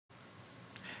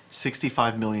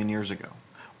65 million years ago,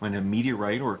 when a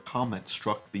meteorite or comet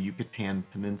struck the Yucatan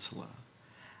Peninsula,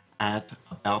 at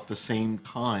about the same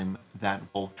time that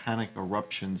volcanic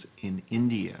eruptions in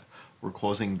India were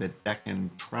causing the Deccan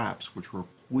traps, which were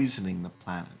poisoning the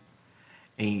planet.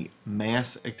 A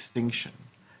mass extinction,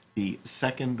 the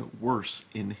second worst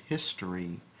in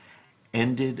history,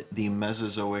 ended the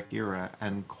Mesozoic era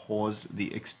and caused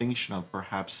the extinction of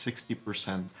perhaps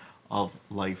 60% of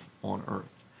life on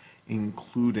Earth,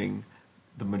 including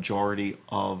the majority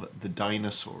of the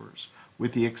dinosaurs,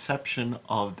 with the exception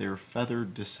of their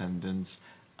feathered descendants,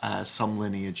 some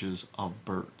lineages of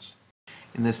birds.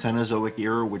 In the Cenozoic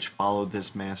era, which followed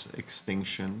this mass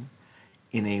extinction,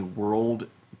 in a world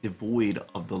devoid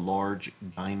of the large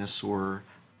dinosaur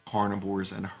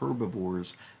carnivores and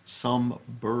herbivores, some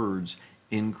birds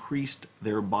increased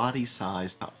their body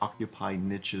size to occupy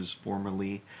niches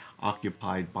formerly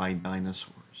occupied by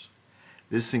dinosaurs.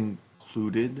 This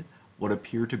included what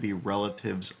appear to be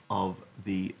relatives of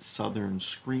the southern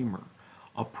screamer,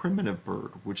 a primitive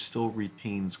bird which still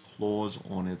retains claws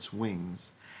on its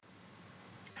wings,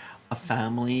 a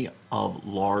family of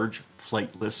large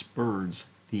flightless birds,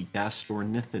 the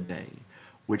Gastornithidae,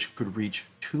 which could reach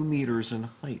 2 meters in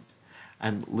height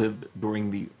and lived during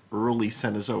the early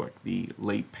Cenozoic, the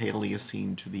late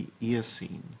Paleocene to the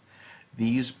Eocene.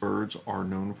 These birds are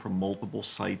known from multiple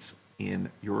sites in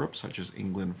Europe, such as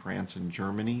England, France, and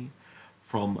Germany,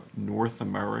 from North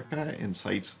America in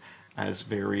sites as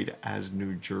varied as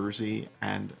New Jersey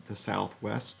and the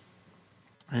Southwest,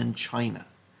 and China.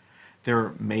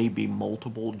 There may be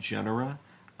multiple genera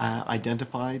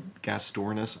identified,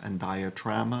 Gastornis and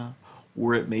Diatrama,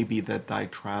 or it may be that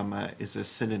Diatrama is a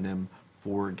synonym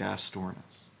for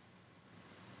Gastornis.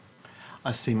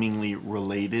 A seemingly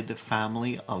related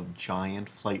family of giant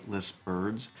flightless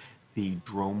birds, the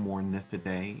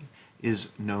Dromornithidae,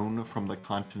 is known from the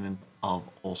continent of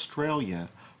Australia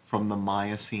from the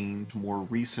Miocene to more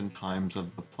recent times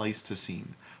of the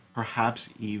Pleistocene, perhaps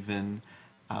even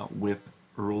with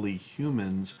early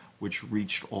humans which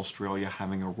reached Australia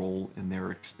having a role in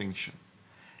their extinction.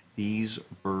 These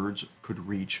birds could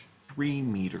reach 3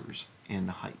 meters in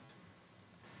height.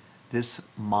 This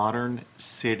modern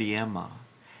Siriema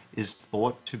is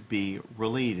thought to be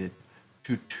related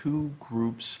to two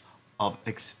groups of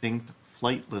extinct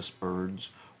flightless birds,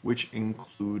 which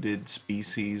included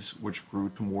species which grew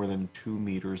to more than 2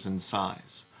 meters in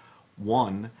size.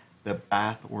 One, the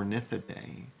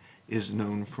Bathornithidae, is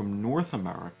known from North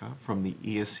America from the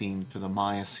Eocene to the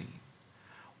Miocene,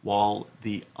 while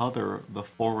the other, the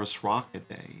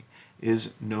Phorusrhacidae,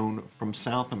 is known from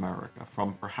South America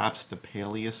from perhaps the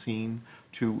Paleocene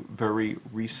to very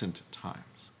recent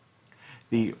times.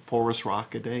 The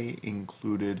Phorusrhacidae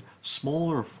included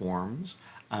smaller forms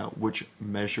which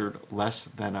measured less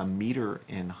than a meter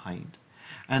in height,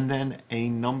 and then a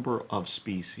number of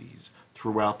species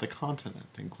throughout the continent,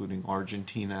 including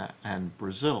Argentina and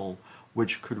Brazil,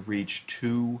 which could reach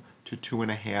 2 to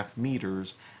 2.5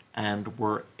 meters and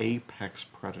were apex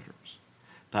predators.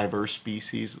 Diverse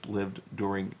species lived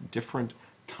during different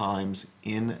times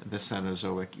in the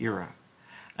Cenozoic era,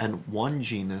 and one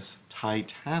genus,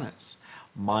 Titanus,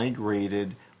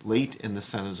 migrated late in the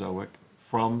Cenozoic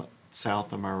from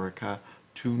South America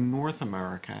to North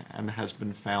America and has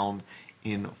been found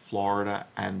in Florida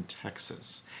and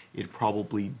Texas. It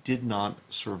probably did not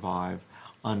survive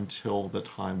until the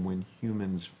time when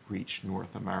humans reached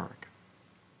North America.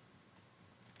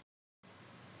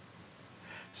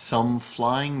 Some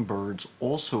flying birds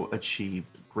also achieved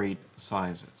great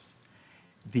sizes.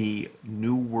 The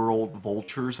New World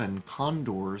vultures and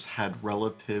condors had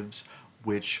relatives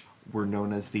which were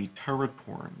known as the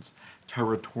teratorns.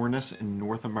 Teratornis in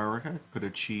North America could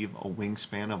achieve a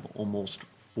wingspan of almost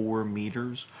 4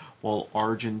 meters, while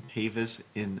Argentavis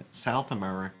in South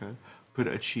America could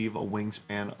achieve a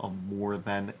wingspan of more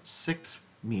than 6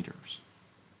 meters.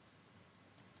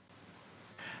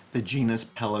 The genus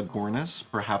Pelagornis,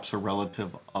 perhaps a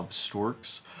relative of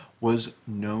storks, was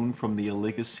known from the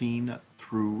Oligocene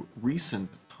through recent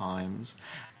times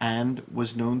and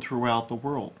was known throughout the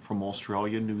world, from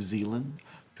Australia, New Zealand,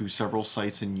 to several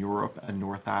sites in Europe and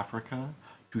North Africa,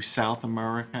 to South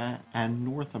America and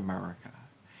North America.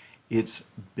 Its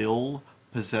bill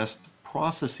possessed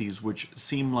processes which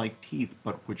seemed like teeth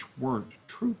but which weren't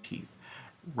true teeth,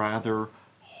 rather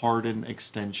hardened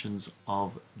extensions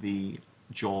of the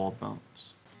jaw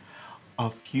bones. A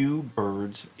few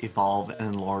birds evolved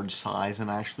and enlarged size and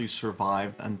actually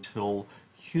survived until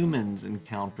humans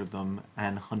encountered them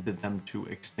and hunted them to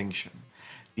extinction.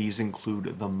 These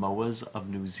include the moas of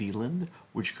New Zealand,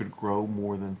 which could grow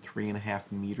more than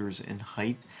 3.5 meters in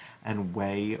height and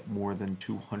weigh more than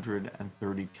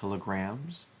 230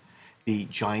 kilograms. The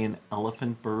giant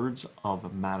elephant birds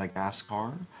of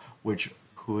Madagascar, which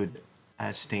could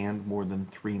stand more than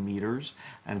 3 meters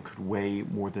and could weigh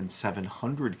more than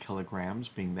 700 kilograms,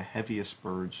 being the heaviest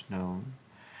birds known.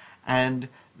 And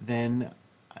then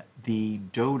the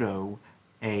dodo,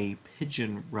 a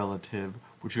pigeon relative,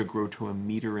 which could grow to a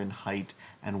meter in height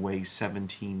and weigh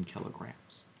 17 kilograms.